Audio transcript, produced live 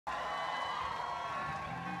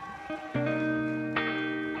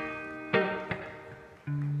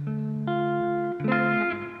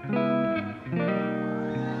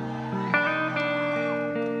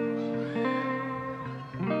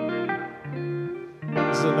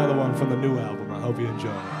This is another one from the new album. I hope you enjoy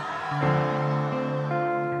it.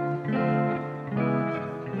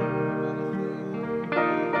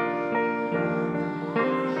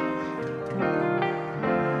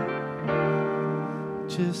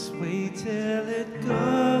 Just wait till it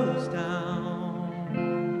goes down.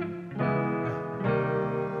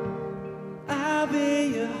 I'll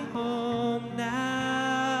be your home now.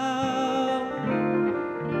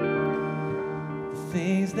 The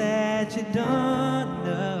things that you don't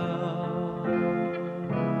know.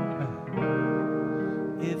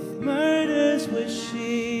 If murders was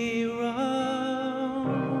she wrong,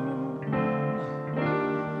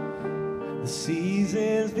 the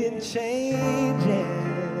season's been changing.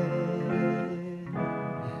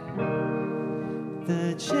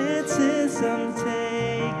 The chances I'm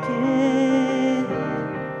taking,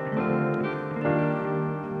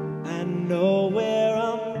 I know where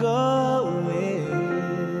I'm going.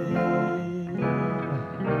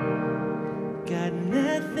 Got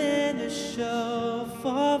nothing to show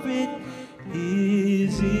for it.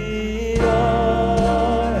 Is it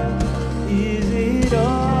all? Is it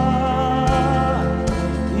all?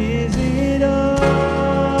 Is it all?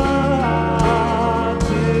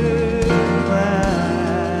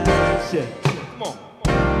 Come on.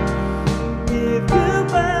 If you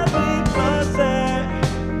let me closer,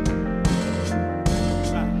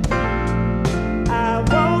 I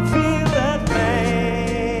won't feel a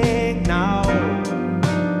thing now.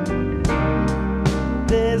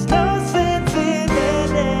 There's no sense in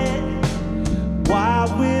it. Why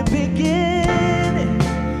we're beginning,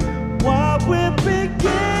 what we're beginning,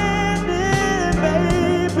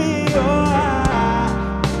 baby.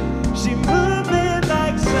 Oh, she moving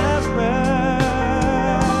like summer.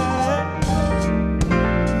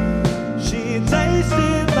 She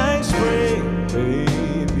tasted like spring,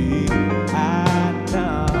 baby. I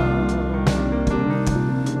know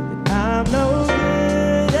that I'm no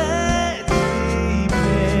good at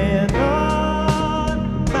sleeping on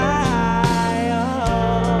my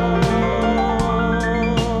own.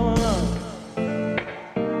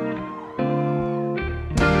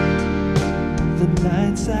 The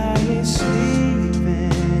nights I ain't sleeping,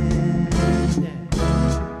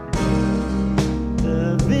 the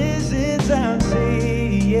visits I'm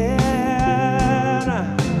seeing,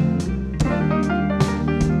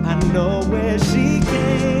 I know where she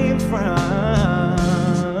came from.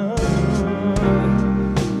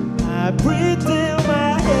 I breathe till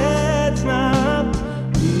my head's numb.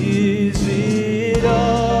 Is it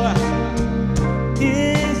all?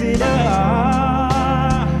 Is it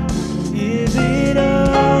all? Is it all?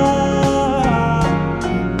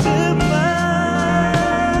 Too much,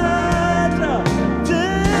 too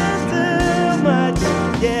much,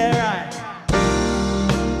 yeah, right.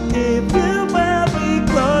 If you will be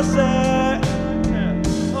closer,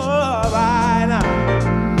 oh, right now,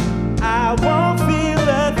 I won't feel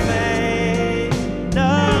a thing,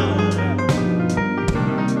 no.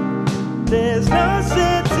 There's no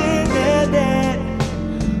sense in it.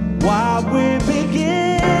 While we're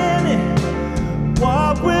beginning,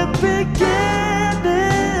 while we're beginning,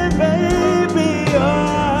 baby,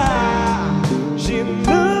 oh, she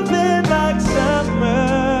moving like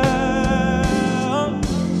summer.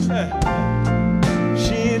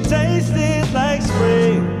 She tasted like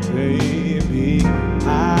spring, baby.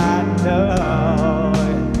 I know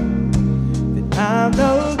that I'm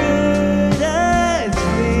no good at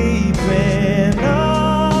sleeping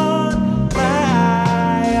on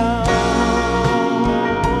my own.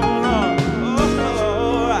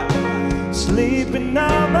 Sleeping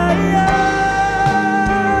on my own.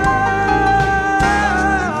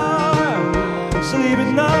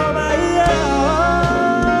 Sleeping on my own.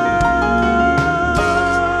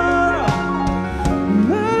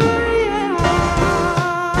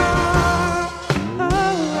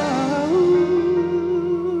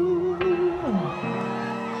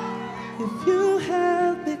 If you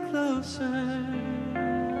held me closer,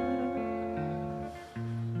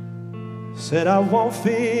 said I won't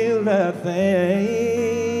feel a thing.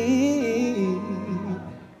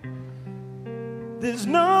 There's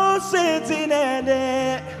no sense in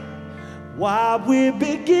it. While we're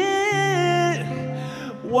beginning,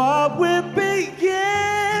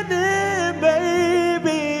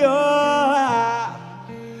 baby, oh,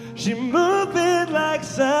 she moving like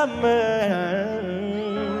summer.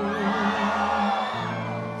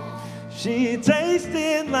 She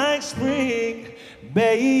tasting like spring,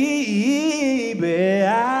 baby.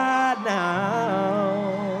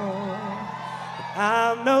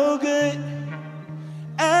 so good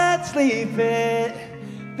at sleeping,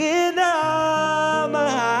 then I'm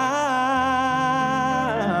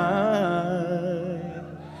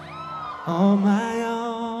on my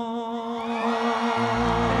own.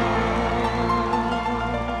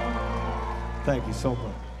 Thank you so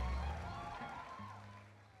much.